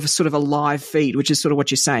more of a sort of a live feed, which is sort of what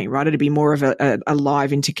you're saying, right? It'd be more of a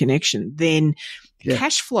live interconnection, then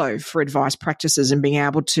cash flow for advice practices and being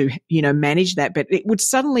able to, manage that. But it would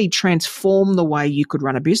suddenly transform the way you could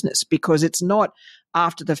run a business, because it's not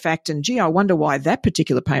after the fact and, gee, I wonder why that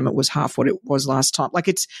particular payment was half what it was last time. Like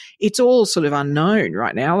it's all sort of unknown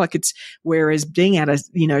right now. Like whereas being able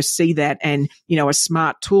to, see that and, a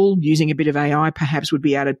smart tool using a bit of AI perhaps would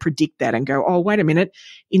be able to predict that and go, oh, wait a minute,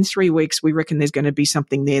 in 3 weeks, we reckon there's going to be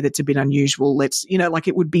something there that's a bit unusual. Let's,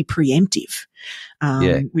 it would be preemptive,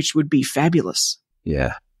 which would be fabulous.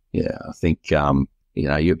 Yeah. Yeah. I think,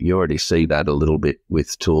 you already see that a little bit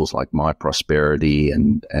with tools like My Prosperity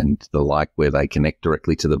and the like, where they connect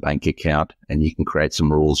directly to the bank account, and you can create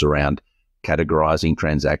some rules around categorizing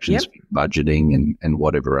transactions, budgeting and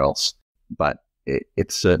whatever else. But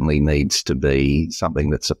it certainly needs to be something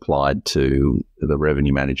that's applied to the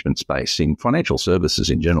revenue management space in financial services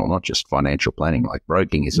in general, not just financial planning. Like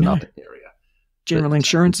broking is another area. General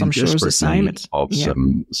insurance, I'm sure, is the same.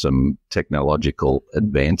 Some technological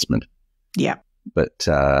advancement. Yeah. But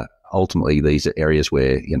ultimately, these are areas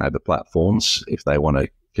where, the platforms, if they want to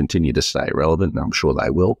continue to stay relevant, and I'm sure they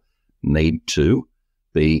will, need to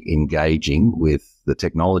be engaging with the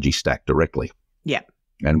technology stack directly. Yeah.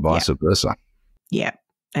 And vice versa. Yeah.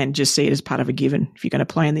 And just see it as part of a given. If you're going to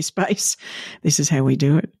play in this space, this is how we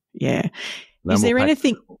do it. Yeah. Is there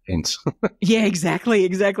anything? Yeah, exactly.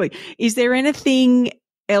 Is there anything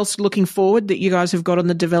else looking forward that you guys have got on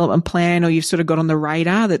the development plan, or you've sort of got on the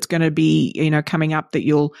radar that's going to be, coming up that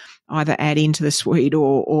you'll either add into the suite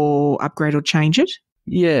or upgrade or change it?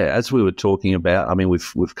 Yeah, as we were talking about, I mean,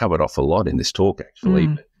 we've covered off a lot in this talk actually.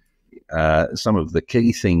 But, some of the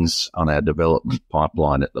key things on our development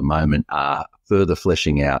pipeline at the moment are further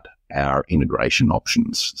fleshing out our integration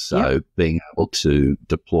options. So being able to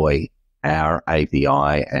deploy our API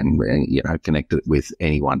and connect it with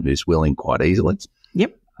anyone who's willing quite easily.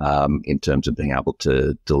 Yep. In terms of being able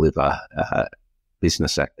to deliver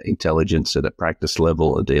business intelligence at a practice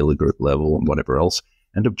level, a dealer group level, and whatever else,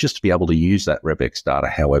 and to just be able to use that REVEX data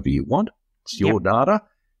however you want. It's your data.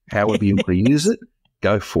 However you want to use it,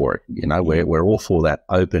 go for it. We're all for that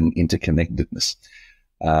open interconnectedness,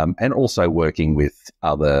 and also working with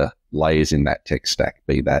other layers in that tech stack,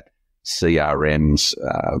 be that CRMs,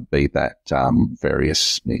 be that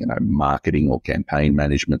various marketing or campaign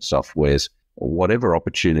management softwares, or whatever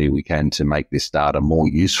opportunity we can to make this data more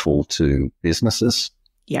useful to businesses.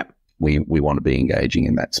 Yep. We want to be engaging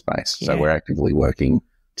in that space. So we're actively working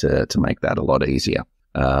to make that a lot easier.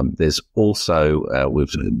 There's also,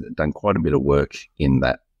 we've done quite a bit of work in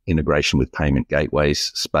that integration with payment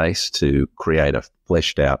gateways space to create a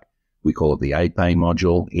fleshed out we call it the APay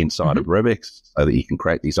module inside of REVEX, so that you can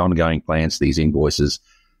create these ongoing plans, these invoices,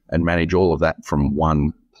 and manage all of that from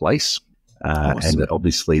one place. Awesome. And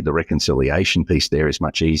obviously the reconciliation piece there is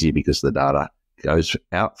much easier because the data goes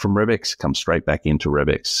out from REVEX, comes straight back into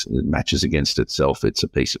REVEX, it matches against itself. It's a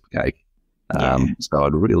piece of cake. So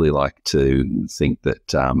I'd really like to think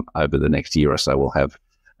that over the next year or so, we'll have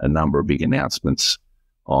a number of big announcements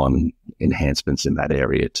on enhancements in that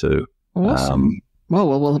area too. Awesome.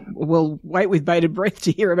 Well, we'll wait with bated breath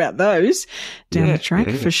to hear about those down the track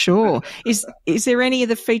for sure. Is there any of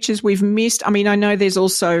the features we've missed? I mean, I know there's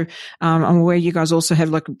also, I'm aware you guys also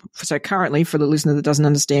have so currently for the listener that doesn't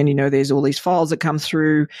understand, there's all these files that come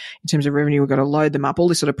through in terms of revenue. We've got to load them up, all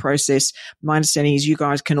this sort of process. My understanding is you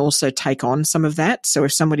guys can also take on some of that. So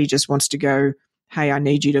if somebody just wants to go, hey, I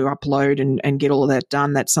need you to upload and get all of that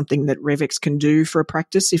done, that's something that REVEX can do for a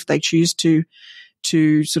practice if they choose to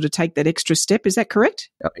sort of take that extra step. Is that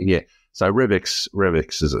correct? Yeah. So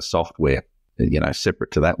REVEX is a software,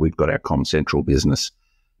 separate to that, we've got our ComCentral business,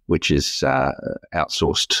 which is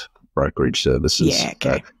outsourced brokerage services. Yeah,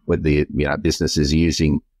 okay. Whether the business is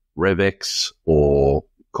using REVEX or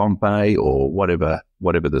ComPay or whatever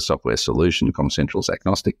the software solution, ComCentral's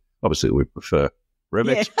agnostic. Obviously, we prefer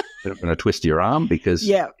REVEX. I'm not going to twist your arm because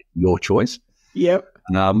it's your choice. Yep.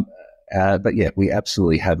 But yeah, we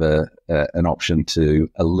absolutely have an option to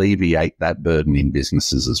alleviate that burden in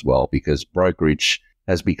businesses as well, because brokerage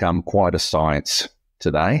has become quite a science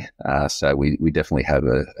today. So we definitely have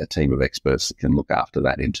a team of experts that can look after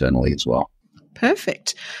that internally as well.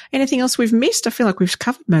 Perfect. Anything else we've missed? I feel like we've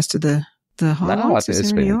covered most of the highlights. No, I think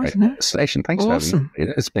it's been a great conversation. Thanks for having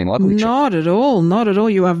me. It's been lovely. Not at all.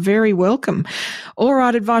 You are very welcome. All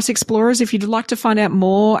right, Advice Explorers, if you'd like to find out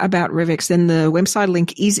more about REVEX, then the website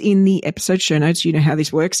link is in the episode show notes. You know how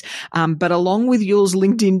this works. But along with Yul's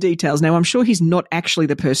LinkedIn details, now I'm sure he's not actually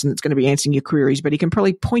the person that's going to be answering your queries, but he can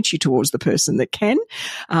probably point you towards the person that can.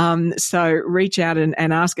 So reach out and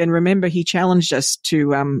ask. And remember, he challenged us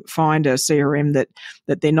to find a CRM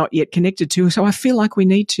that they're not yet connected to. So I feel like we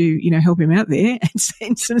need to, help him out there and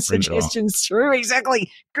send some suggestions through. Exactly.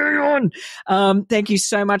 Go on. Thank you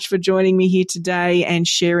so much for joining me here today and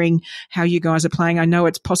sharing how you guys are playing. I know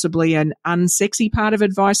it's possibly an unsexy part of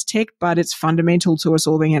AdviceTech, but it's fundamental to us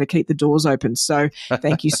all being able to keep the doors open. So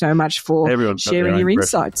thank you so much for sharing your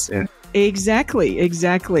insights. Yeah.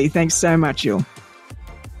 Exactly. Thanks so much, Yul.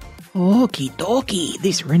 Okie dokie.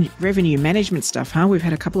 This revenue management stuff, huh? We've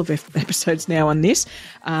had a couple of episodes now on this.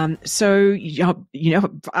 So,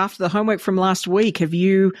 after the homework from last week, have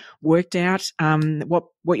you worked out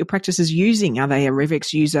what your practice is using? Are they a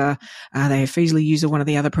REVEX user? Are they a Feasly user? One of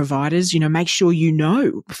the other providers? Make sure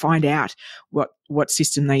find out what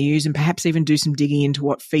system they use, and perhaps even do some digging into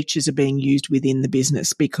what features are being used within the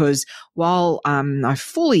business. Because while I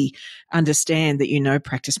fully understand that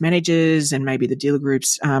practice managers and maybe the dealer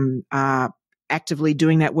groups are actively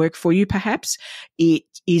doing that work for you, perhaps it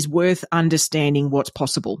is worth understanding what's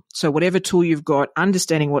possible. So whatever tool you've got,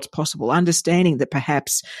 understanding what's possible, understanding that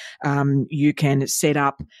perhaps you can set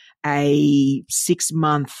up a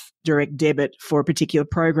 6-month direct debit for a particular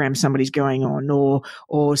program somebody's going on,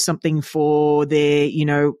 or something for their,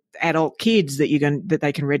 adult kids that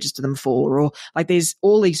they can register them for, or like there's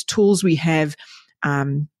all these tools we have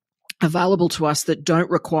available to us that don't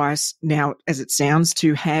require us now, as it sounds,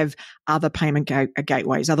 to have other payment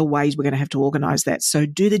gateways, other ways we're going to have to organize that. So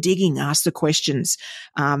do the digging, ask the questions,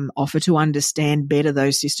 offer to understand better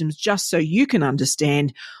those systems, just so you can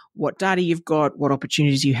understand what data you've got, what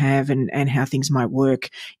opportunities you have, and how things might work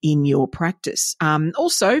in your practice.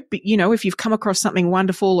 Also, if you've come across something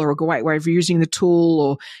wonderful or a great way of using the tool,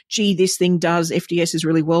 or gee, this thing does FDSs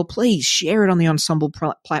really well, please share it on the Ensombl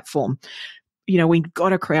platform. We've got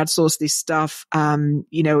to crowdsource this stuff.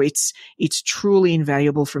 It's truly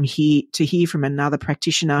invaluable to hear from another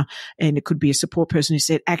practitioner, and it could be a support person who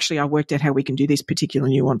said, actually, I worked out how we can do this particular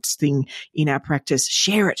nuanced thing in our practice.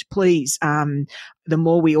 Share it, please. The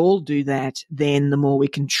more we all do that, then the more we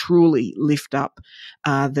can truly lift up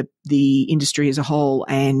the industry as a whole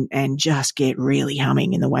and just get really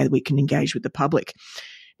humming in the way that we can engage with the public.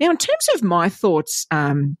 Now, in terms of my thoughts,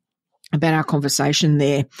 about our conversation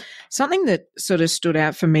there, something that sort of stood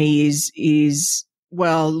out for me is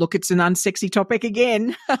well, look, it's an unsexy topic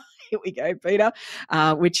again. Here we go, Peita,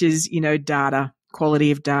 which is, data,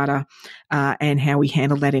 quality of data, and how we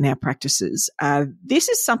handle that in our practices. This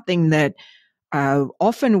is something that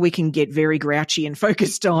often we can get very grouchy and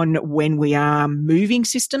focused on when we are moving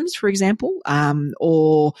systems, for example,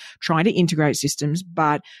 or trying to integrate systems,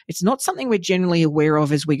 but it's not something we're generally aware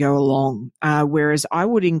of as we go along. Whereas I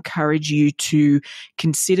would encourage you to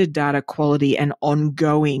consider data quality an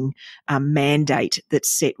ongoing mandate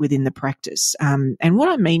that's set within the practice. And what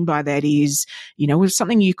I mean by that is, with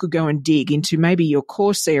something you could go and dig into, maybe your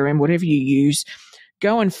core CRM, whatever you use,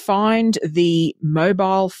 go and find the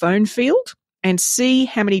mobile phone field and see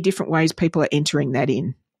how many different ways people are entering that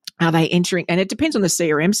in. Are they entering? And it depends on the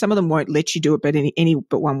CRM. Some of them won't let you do it but any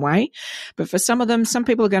but one way. But for some of them, some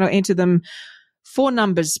people are going to enter them 4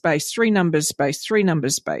 numbers space, 3 numbers space, 3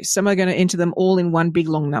 numbers space. Some are going to enter them all in one big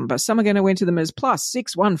long number. Some are going to enter them as plus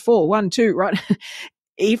 6, 1, 4, 1, 2, right?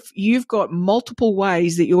 If you've got multiple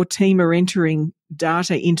ways that your team are entering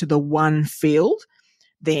data into the one field,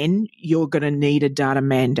 then you're going to need a data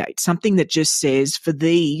mandate, something that just says for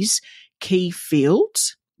these key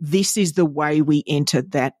fields, this is the way we enter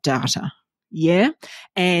that data. Yeah.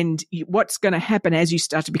 And what's going to happen as you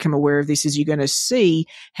start to become aware of this is you're going to see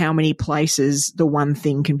how many places the one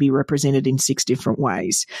thing can be represented in 6 different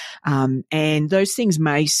ways. And those things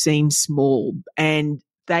may seem small, and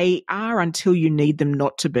they are until you need them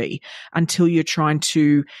not to be, until you're trying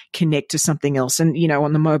to connect to something else. And,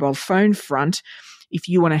 on the mobile phone front, if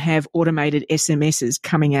you want to have automated SMSs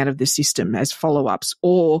coming out of the system as follow-ups,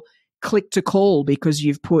 or click to call because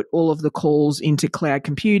you've put all of the calls into cloud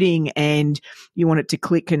computing and you want it to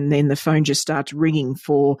click and then the phone just starts ringing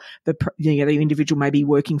for the individual maybe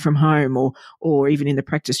working from home or even in the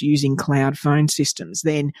practice using cloud phone systems,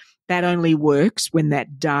 then that only works when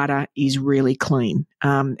that data is really clean.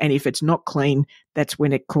 And if it's not clean, that's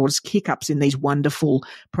when it causes hiccups in these wonderful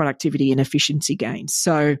productivity and efficiency gains.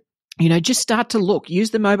 So, just start to look. Use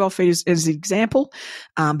the mobile feed as an example,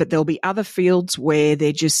 but there'll be other fields where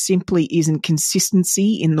there just simply isn't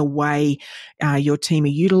consistency in the way your team are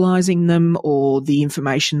utilizing them or the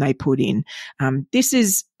information they put in. This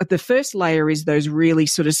is the first layer is those really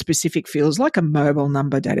sort of specific fields like a mobile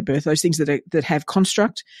number, date of birth, those things that have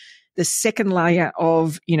construct. The second layer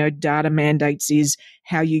of, data mandates is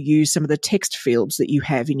how you use some of the text fields that you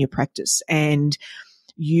have in your practice. And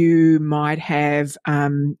you might have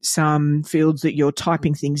some fields that you're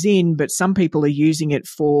typing things in, but some people are using it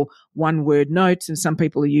for one-word notes and some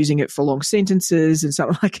people are using it for long sentences and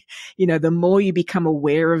something like, the more you become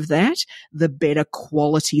aware of that, the better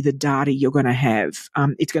quality the data you're going to have.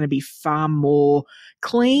 It's going to be far more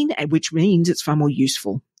clean, which means it's far more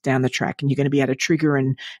useful down the track, and you're going to be able to trigger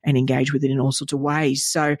and engage with it in all sorts of ways.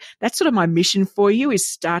 So that's sort of my mission for you, is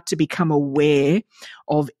start to become aware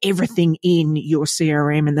of everything in your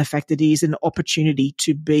CRM and the fact that it is an opportunity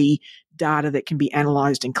to be data that can be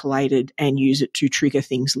analyzed and collated and use it to trigger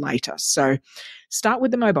things later. So start with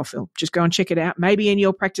the mobile field. Just go and check it out. Maybe in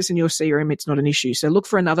your practice in your CRM, it's not an issue. So look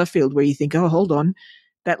for another field where you think, oh, hold on,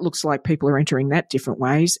 that looks like people are entering that different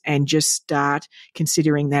ways, and just start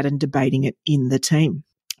considering that and debating it in the team.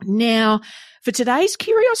 Now, for today's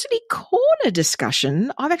Curiosity Corner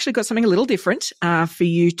discussion, I've actually got something a little different for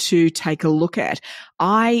you to take a look at.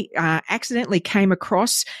 I accidentally came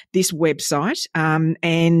across this website,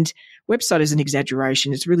 and website is an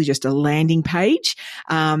exaggeration. It's really just a landing page,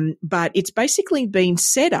 but it's basically been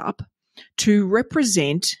set up to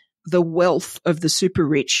represent the wealth of the super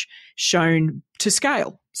rich shown to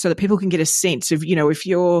scale, so that people can get a sense of, if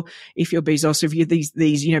you're Bezos, if you're these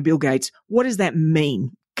Bill Gates, what does that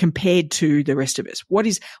mean compared to the rest of us? What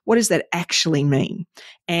does that actually mean?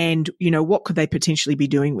 And, what could they potentially be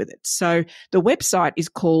doing with it? So the website is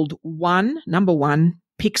called number one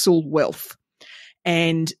Pixel Wealth.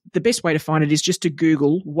 And the best way to find it is just to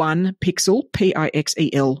Google one Pixel,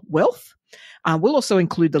 Pixel Wealth. We'll also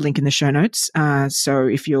include the link in the show notes. So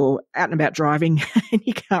if you're out and about driving and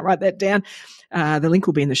you can't write that down, the link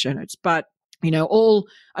will be in the show notes. But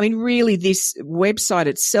really this website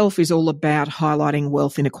itself is all about highlighting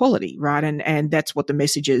wealth inequality, right? And that's what the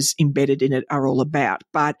messages embedded in it are all about.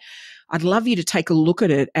 But I'd love you to take a look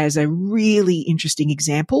at it as a really interesting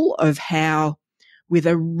example of how, with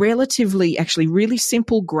a relatively, actually really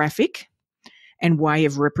simple graphic and way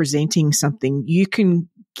of representing something, you can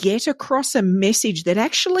get across a message that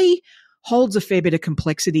actually holds a fair bit of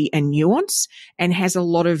complexity and nuance and has a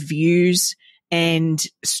lot of views and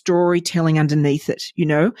storytelling underneath it,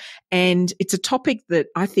 and it's a topic that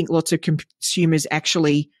I think lots of consumers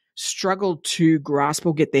actually struggle to grasp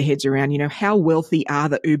or get their heads around. How wealthy are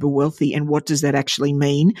the uber wealthy, and what does that actually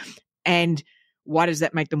mean? And why does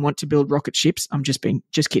that make them want to build rocket ships? I'm just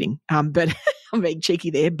kidding. But I'm being cheeky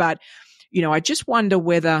there. But, I just wonder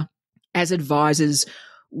whether as advisors,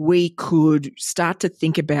 we could start to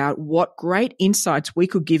think about what great insights we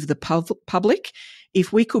could give the public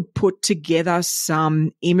if we could put together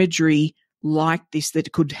some imagery like this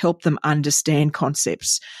that could help them understand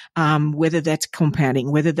concepts, whether that's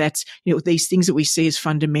compounding, whether that's, these things that we see as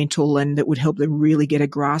fundamental and that would help them really get a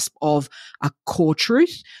grasp of a core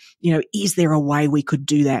truth. Is there a way we could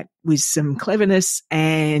do that with some cleverness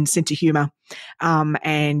and sense of humor,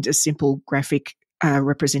 and a simple graphic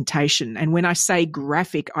representation? And when I say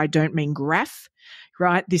graphic, I don't mean graph,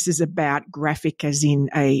 right? This is about graphic as in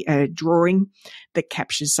a drawing that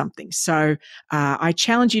captures something. So I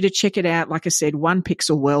challenge you to check it out. Like I said, One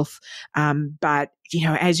Pixel Wealth. But,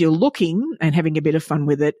 as you're looking and having a bit of fun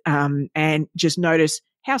with it, and just notice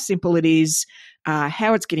how simple it is,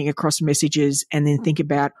 how it's getting across messages, and then think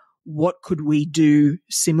about what could we do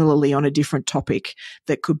similarly on a different topic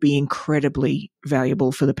that could be incredibly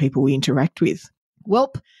valuable for the people we interact with.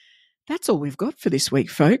 Welp, that's all we've got for this week,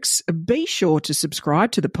 folks. Be sure to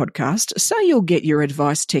subscribe to the podcast so you'll get your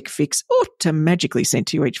AdviceTech fix automatically sent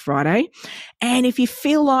to you each Friday. And if you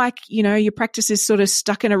feel like, your practice is sort of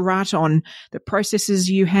stuck in a rut on the processes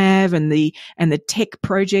you have and the tech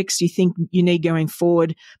projects you think you need going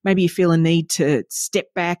forward, maybe you feel a need to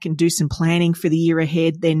step back and do some planning for the year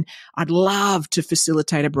ahead, then I'd love to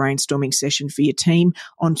facilitate a brainstorming session for your team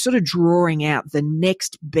on sort of drawing out the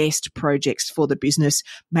next best projects for the business,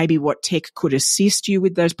 maybe what tech could assist you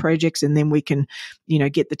with those projects, and then we can,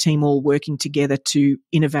 get the team all working together to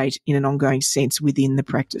innovate in an ongoing sense within the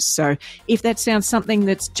practice. So if that sounds something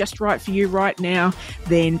that's just right for you right now,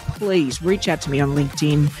 then please reach out to me on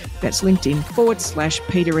LinkedIn. That's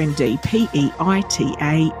LinkedIn/PeitaMD,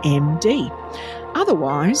 PEITAMD.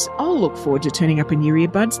 Otherwise, I'll look forward to turning up in your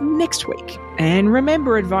earbuds next week. And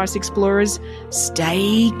remember, Advice Explorers,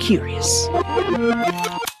 stay curious.